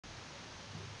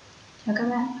Chào các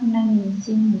bạn, hôm nay mình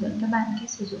xin hướng dẫn các bạn cách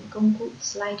sử dụng công cụ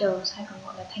slider hay còn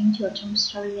gọi là thanh trượt trong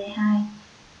Story 2.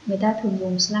 Người ta thường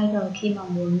dùng slider khi mà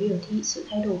muốn biểu thị sự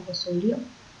thay đổi của số liệu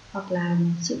hoặc là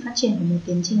sự phát triển của một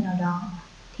tiến trình nào đó.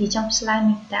 Thì trong slide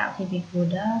mình tạo thì mình muốn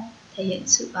thể hiện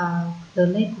sự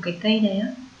lớn lên của cái cây đấy á.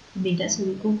 Thì mình đã sử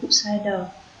dụng công cụ slider.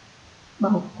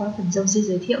 Bỏ qua phần dấu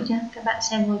giới thiệu nhé, các bạn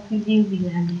xem qua preview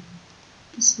mình làm này.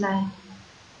 Cái slide.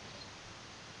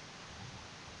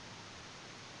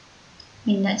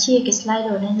 Mình đã chia cái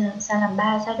slider này ra làm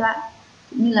 3 giai đoạn,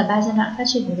 cũng như là 3 giai đoạn phát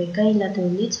triển của cái cây là từ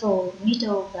little,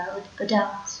 middle và adult.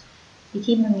 Thì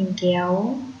khi mà mình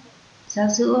kéo ra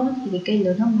giữa thì cái cây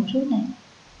lớn hơn một chút này,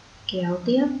 kéo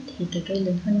tiếp thì cái cây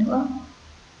lớn hơn nữa.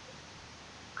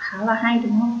 Khá là hay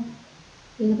đúng không?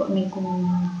 Bây giờ bọn mình cùng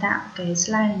tạo cái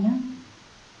slide này nhé.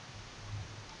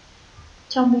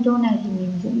 Trong video này thì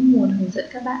mình cũng muốn hướng dẫn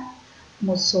các bạn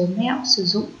một số mẹo sử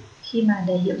dụng khi mà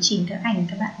để hiệu chỉnh các ảnh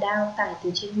các bạn download tải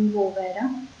từ trên Google về đó.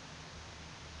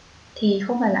 Thì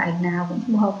không phải là ảnh nào cũng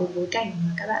phù hợp với bối cảnh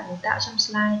mà các bạn muốn tạo trong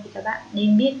slide, thì các bạn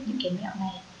nên biết những cái mẹo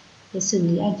này để xử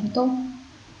lý ảnh cho tốt.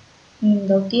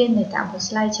 Đầu tiên để tạo một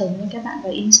slide trống thì các bạn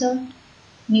vào Insert,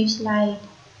 New Slide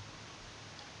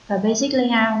và Basic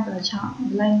Layout và chọn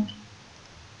Blank.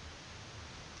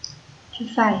 Chốt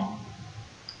file,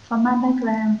 Format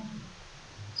Background,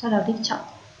 sau đó thì chọn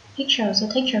Picture do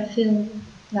Texture Fill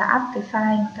và up cái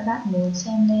file mà các bạn muốn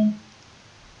xem lên.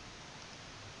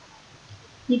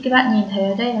 Như các bạn nhìn thấy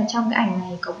ở đây là trong cái ảnh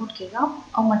này có một cái góc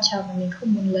ông mặt trời mà mình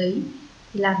không muốn lấy.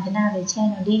 Thì làm thế nào để che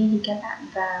nó đi thì các bạn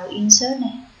vào Insert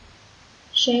này,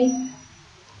 Shape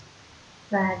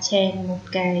và chèn một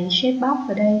cái shape box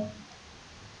vào đây.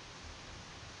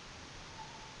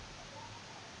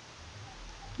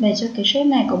 Để cho cái shape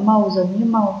này có màu giống như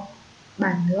màu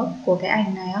bản nước của cái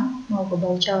ảnh này á, màu của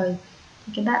bầu trời,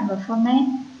 thì các bạn vào Format,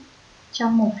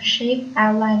 trong một Shape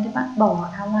Outline các bạn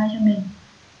bỏ outline cho mình,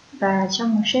 và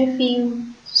trong một Shape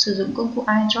Fill sử dụng công cụ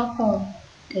Eyedropper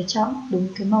để chọn đúng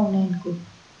cái màu nền của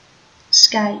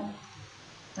Sky.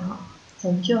 Đó,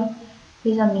 giống chưa?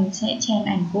 Bây giờ mình sẽ chèn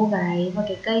ảnh cô gái vào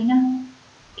cái cây nhá.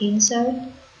 Insert,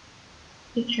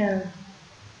 Picture,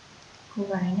 cô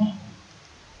gái này.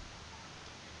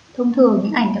 Thông thường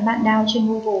những ảnh các bạn download trên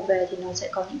Google về thì nó sẽ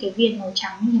có những cái viền màu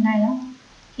trắng như thế này đó.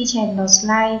 Khi chèn vào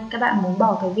slide các bạn muốn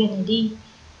bỏ cái viền này đi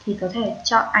thì có thể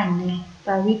chọn ảnh này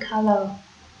và recolor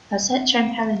và set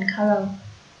transparent color.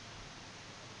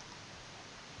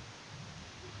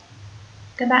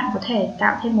 Các bạn có thể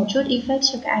tạo thêm một chút effect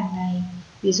cho cái ảnh này,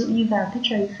 ví dụ như vào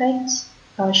Picture Effects,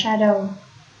 vào Shadow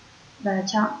và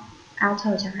chọn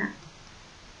Outer chẳng hạn.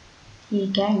 Thì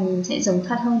cái ảnh mình sẽ giống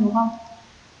thật hơn đúng không?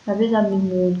 Và bây giờ mình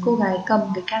muốn cô gái cầm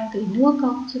cái can tưới nước cơ,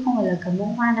 chứ không phải là cầm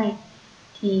bông hoa này.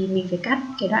 Thì mình phải cắt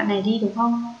cái đoạn này đi đúng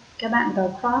không? Các bạn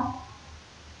vào crop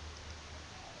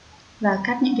và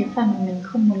cắt những cái phần mà mình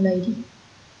không muốn lấy đi.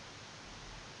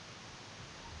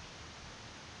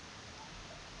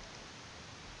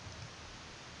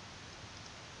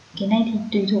 Cái này thì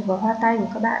tùy thuộc vào hoa tay của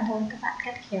các bạn thôi, các bạn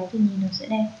cắt khéo thì nhìn nó sẽ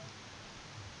đẹp.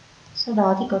 Sau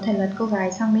đó thì có thể lật cô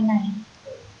gái sang bên này,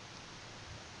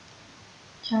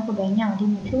 cho cô bé nhỏ đi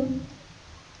một chút.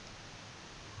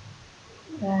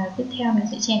 Và tiếp theo mình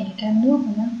sẽ chèn cái can nước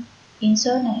vào nhá.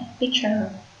 Insert này, Picture,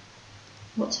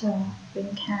 Water,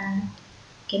 Green Can.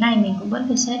 Cái này mình cũng vẫn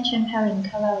phải set transparent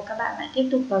color, các bạn lại tiếp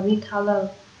tục vào recolor,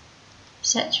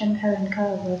 set transparent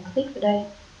color và click vào đây.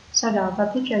 Sau đó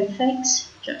vào Picture Effects,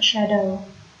 chọn Shadow.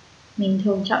 Mình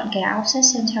thường chọn cái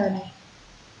Offset Center này.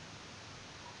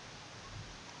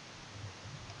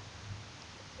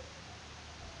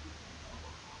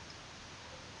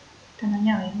 Cho nó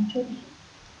nhỏ hơn một chút.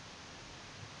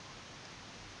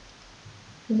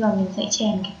 Bây giờ mình sẽ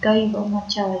chèn cái cây vào mặt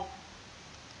trời.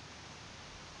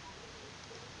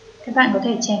 Các bạn có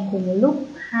thể chèn cùng một lúc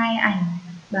hai ảnh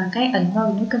bằng cách ấn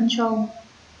vào nút Control.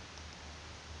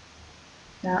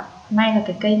 Đó, may là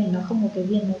cái cây này nó không có cái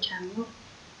viền màu trắng luôn.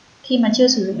 Khi mà chưa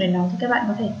sử dụng đến nó thì các bạn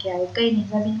có thể kéo cây này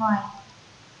ra bên ngoài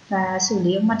và xử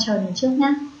lý mặt trời này trước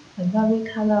nhé. Ấn vào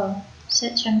Recolor,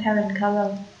 Set Transparent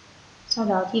Color. Sau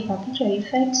đó thì vào Picture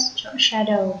Effects, chọn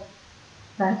Shadow.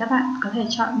 Và các bạn có thể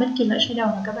chọn bất kỳ loại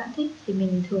shadow mà các bạn thích. Thì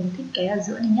mình thường thích cái ở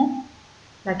giữa này nhất,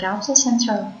 là cái Offset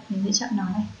Center, mình sẽ chọn nó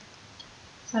này.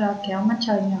 Sau đó kéo mặt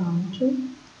trời nhỏ một chút.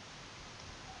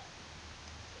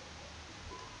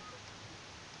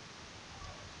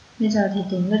 Bây giờ thì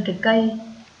đến lượt cái cây.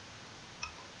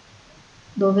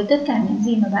 Đối với tất cả những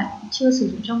gì mà bạn chưa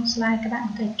sử dụng trong slide, các bạn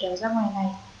có thể kéo ra ngoài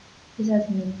này. Bây giờ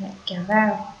thì mình lại kéo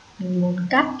vào. Mình muốn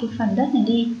cắt cái phần đất này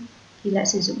đi thì lại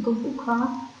sử dụng công cụ crop.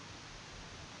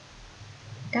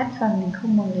 Cắt phần mình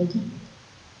không muốn lấy đi.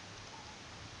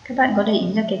 Các bạn có để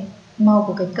ý là cái màu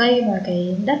của cái cây và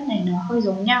cái đất này nó hơi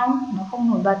giống nhau, nó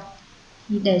không nổi bật,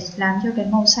 thì để làm cho cái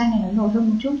màu xanh này nó nổi hơn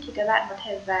một chút thì các bạn có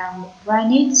thể vào một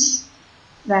brightness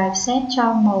và set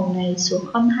cho màu này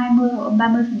xuống âm 20 hoặc âm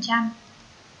 30%,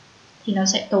 thì nó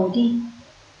sẽ tối đi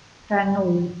và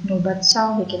nổi bật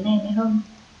so với cái nền này hơn.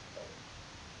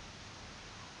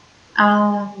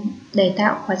 Để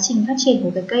tạo quá trình phát triển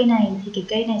của cái cây này thì cái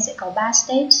cây này sẽ có 3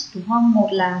 stage, đúng không? Một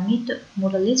là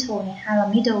little này, hai là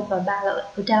middle và ba là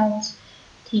adult.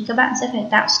 Thì các bạn sẽ phải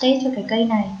tạo stage cho cái cây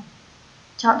này.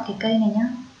 Chọn cái cây này nhá,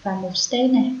 và một stage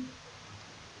này.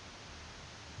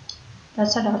 Và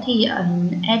sau đó thì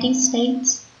ấn edit state.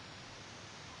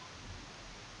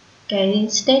 Cái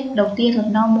state đầu tiên là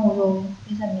normal rồi,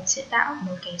 bây giờ mình sẽ tạo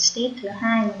một cái state thứ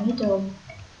hai là middle.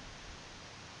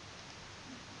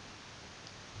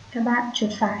 Các bạn chuột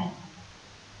phải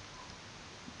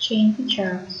change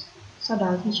picture, sau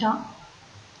đó thì chọn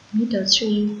middle tree.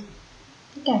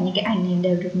 Tất cả những cái ảnh này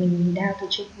đều được mình download từ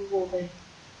trên Google về.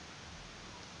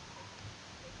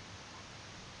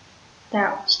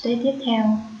 Tạo state tiếp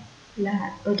theo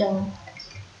là adult.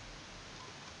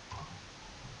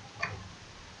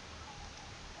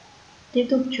 Tiếp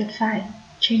tục chuột phải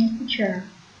change picture.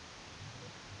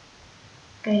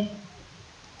 Cây.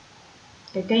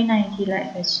 Cái cây này thì lại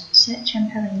phải set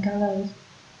transparent color.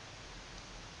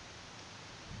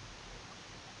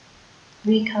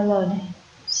 Recolor này,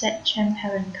 set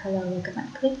transparent color và các bạn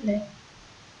click lên.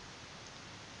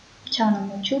 Cho nó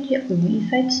một chút hiệu ứng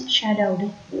effect shadow đi.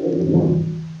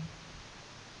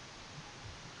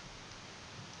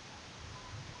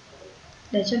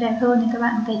 Để cho đẹp hơn thì các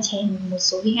bạn có thể chèn một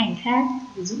số hình ảnh khác,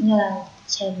 ví dụ như là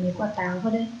chèn mấy quả táo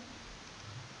vào đây.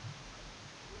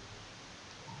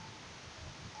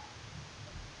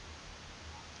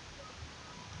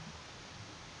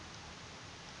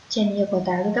 Chèn nhiều quả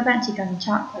táo thì các bạn chỉ cần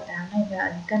chọn quả táo này và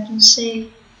ấn Ctrl C,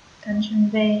 Ctrl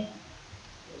V.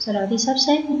 Sau đó thì sắp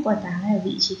xếp những quả táo này ở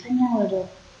vị trí khác nhau là được.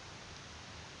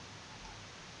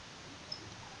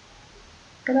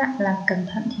 Các bạn làm cẩn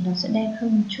thận thì nó sẽ đẹp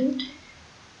hơn một chút.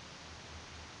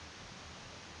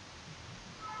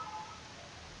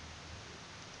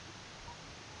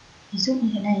 Ví dụ như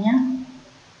thế này nhé.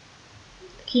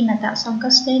 Khi mà tạo xong các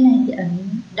state này thì ấn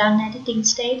Done Editing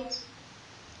State.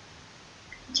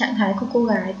 Trạng thái của cô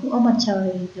gái cũng ở mặt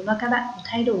trời, nếu mà các bạn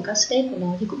thay đổi các state của nó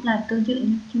thì cũng là tương tự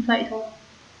như vậy thôi.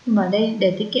 Nhưng mà ở đây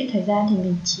để tiết kiệm thời gian thì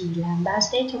mình chỉ làm 3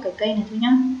 state cho cái cây này thôi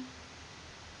nhé.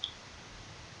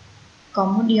 Có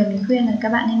một điều mình khuyên là các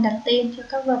bạn nên đặt tên cho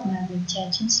các vật mà mình chèn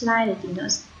trên slide để tí nữa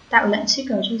tạo lệnh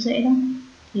sticker cho dễ đó.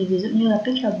 Thì ví dụ như là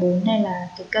picture 4 này là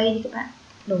cái cây thì các bạn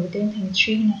đổi tên thành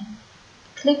tree này.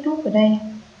 Click đúp vào đây,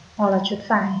 hoặc là chuột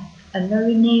phải ấn vào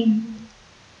rename.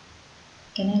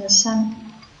 Cái này là sun.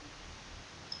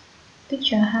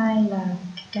 Picture 2 là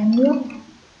cái can nước.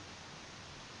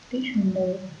 Picture 1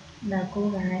 là cô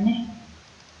gái này.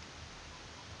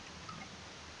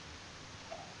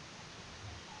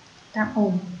 Tạm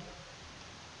ổn.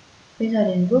 Bây giờ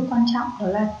đến bước quan trọng đó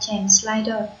là chèn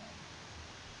slider.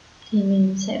 Thì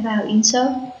mình sẽ vào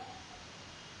insert,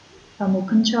 vào mục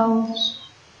controls,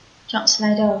 chọn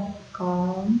slider,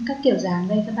 có các kiểu dáng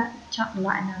đây, các bạn chọn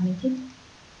loại nào mình thích.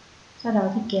 Sau đó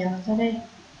thì kéo nó ra đây.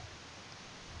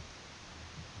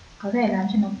 Có thể làm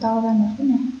cho nó to ra một chút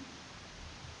này.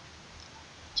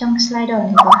 Trong slider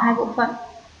này có hai bộ phận.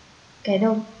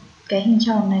 Cái hình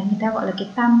tròn này người ta gọi là cái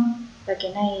thumb, và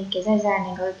cái này, cái dài dài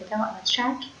này người ta gọi là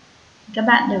track. Các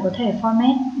bạn đều có thể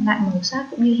format lại màu sắc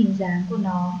cũng như hình dáng của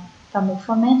nó vào mục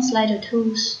format slider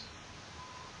tools.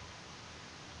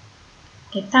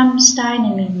 Cái thumb style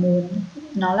này mình muốn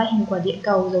nó là hình quả địa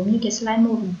cầu giống như cái slide 1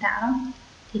 mình tạo đó.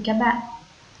 Thì các bạn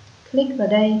click vào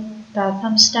đây, vào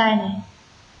thumb style này.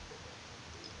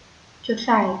 Chuột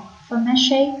phải format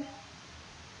shape,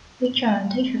 picture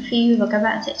texture fill, và các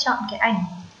bạn sẽ chọn cái ảnh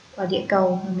quả địa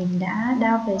cầu mà mình đã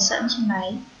download về sẵn trên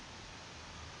máy.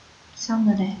 Xong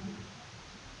rồi này.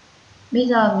 Bây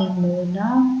giờ mình muốn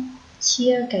nó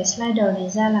chia cái slider này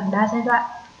ra làm 3 giai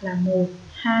đoạn là 1,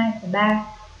 2 và 3,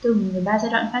 từng 13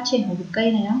 giai đoạn phát triển của cái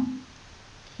cây này đó.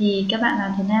 Thì các bạn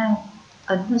làm thế nào?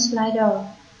 Ấn vào slider,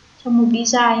 trong mục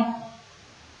design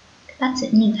các bạn sẽ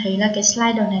nhìn thấy là cái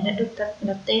slider này đã được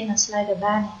đặt tên là slider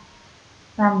 3 này.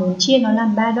 Và muốn chia nó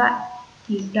làm 3 đoạn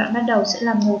thì đoạn bắt đầu sẽ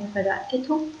là 1 và đoạn kết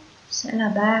thúc sẽ là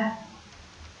 3.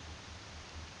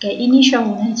 Cái initial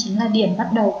này chính là điểm bắt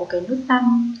đầu của cái nút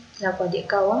thumb là quả địa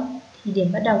cầu á, thì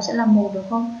điểm bắt đầu sẽ là 1 đúng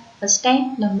không? Và step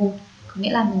là 1, có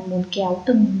nghĩa là mình muốn kéo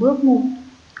từng bước một,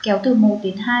 kéo từ 1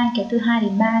 đến 2, kéo từ 2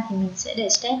 đến 3 thì mình sẽ để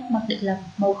step mặc định là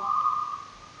 1.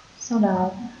 Sau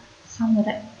đó xong rồi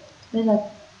đấy. Bây giờ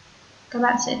các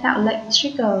bạn sẽ tạo lệnh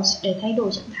triggers để thay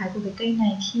đổi trạng thái của cái cây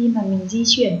này khi mà mình di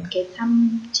chuyển cái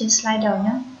thumb trên slider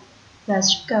nhé. Và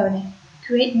trigger này,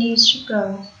 create new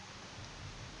trigger.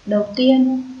 Đầu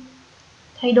tiên,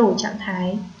 thay đổi trạng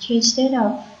thái, change state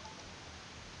of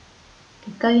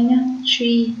cái cây nhé,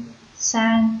 tree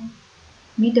sang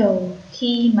middle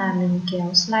khi mà mình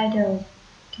kéo slider.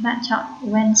 Các bạn chọn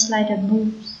when slider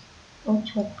moves.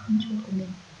 Chuột không chuột của mình.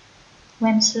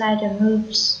 When slider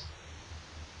moves.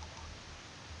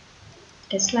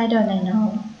 Cái slider này nó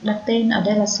đặt tên ở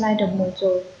đây là slider 1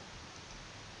 rồi.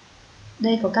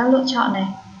 Đây có các lựa chọn này.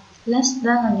 Less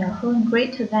than là nhỏ hơn,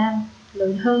 greater than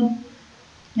lớn hơn,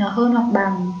 nhỏ hơn hoặc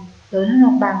bằng, lớn hơn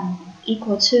hoặc bằng,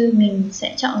 equal to mình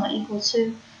sẽ chọn là equal to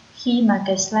khi mà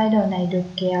cái slider này được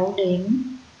kéo đến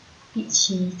vị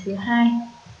trí thứ 2.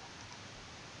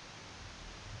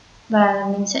 Và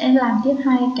mình sẽ làm tiếp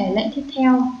hai cái lệnh tiếp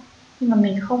theo. Nhưng mà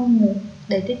mình không muốn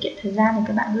để tiết kiệm thời gian thì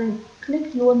các bạn có thể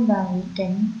click luôn vào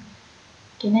những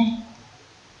cái này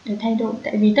để thay đổi.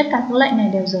 Tại vì tất cả các lệnh này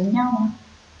đều giống nhau mà.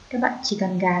 Các bạn chỉ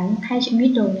cần gắn thay chữ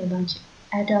middle này bằng chữ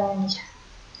add-on này.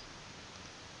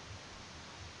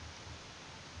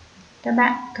 Các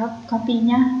bạn copy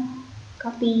nhá,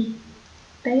 copy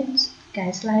paste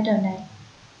cái slider này,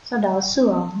 sau đó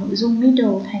sửa nội dung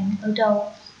middle thành ở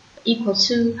đầu equal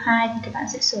to 2 thì các bạn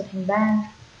sẽ sửa thành 3.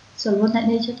 Sửa luôn tại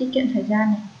đây cho tiết kiệm thời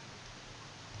gian này.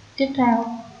 Tiếp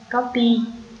theo copy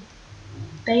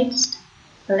paste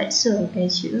và lại sửa cái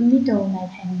chữ middle này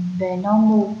thành về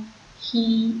normal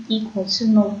khi equal to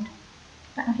 1.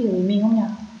 Bạn có hiểu ý mình không nhỉ?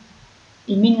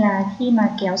 Ý mình là khi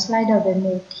mà kéo slider về 1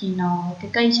 thì cái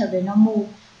cây trở về normal,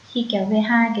 khi kéo về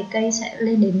 2 cái cây sẽ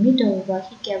lên đến middle, và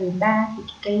khi kéo đến 3 thì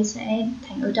cái cây sẽ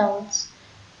thành adult.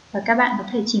 Và các bạn có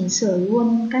thể chỉnh sửa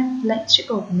luôn các lệnh trigger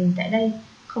của mình tại đây,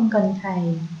 không cần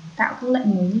phải tạo các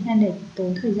lệnh mới như thế để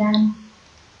tốn thời gian.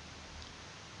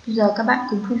 Bây giờ các bạn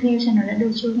cùng preview xem nó đã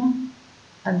được chưa nhé.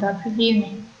 Ấn vào preview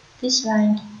này, this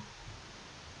line.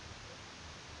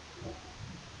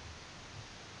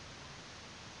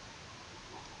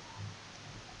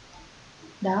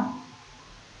 Đó,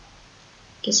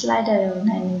 cái slider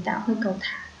này mình tạo hơi cầu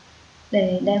thả.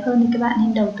 Để đẹp hơn thì các bạn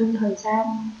nên đầu tư thời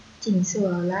gian chỉnh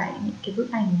sửa lại những cái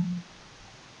bức ảnh.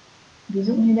 Ví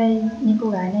dụ như đây, như cô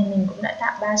gái này mình cũng đã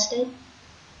tạo 3 state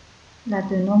là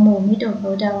từ normal, middle,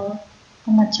 adult.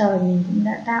 Ông mặt trời mình cũng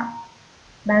đã tạo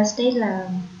 3 state là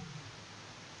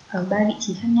ở 3 vị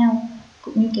trí khác nhau.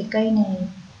 Cũng như cái cây này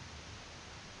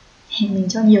thì mình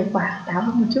cho nhiều quả táo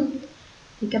hơn một chút.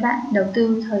 Thì các bạn đầu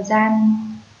tư thời gian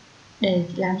để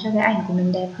làm cho cái ảnh của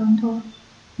mình đẹp hơn thôi.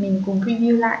 Mình cùng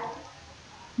preview lại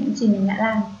những gì mình đã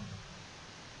làm.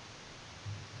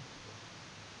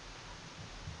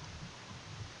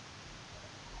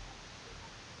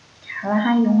 Khá là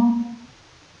hay đúng không?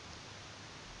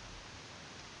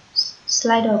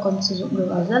 Slider còn sử dụng được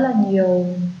ở rất là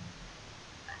nhiều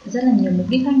mục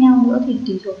đích khác nhau nữa, thì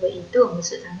tùy thuộc vào ý tưởng và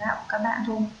sự sáng tạo của các bạn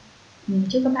thôi. Mình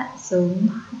chúc các bạn sớm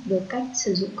học được cách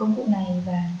sử dụng công cụ này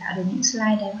và tạo được những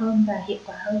slide đẹp hơn và hiệu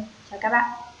quả hơn. Chào các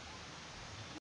bạn.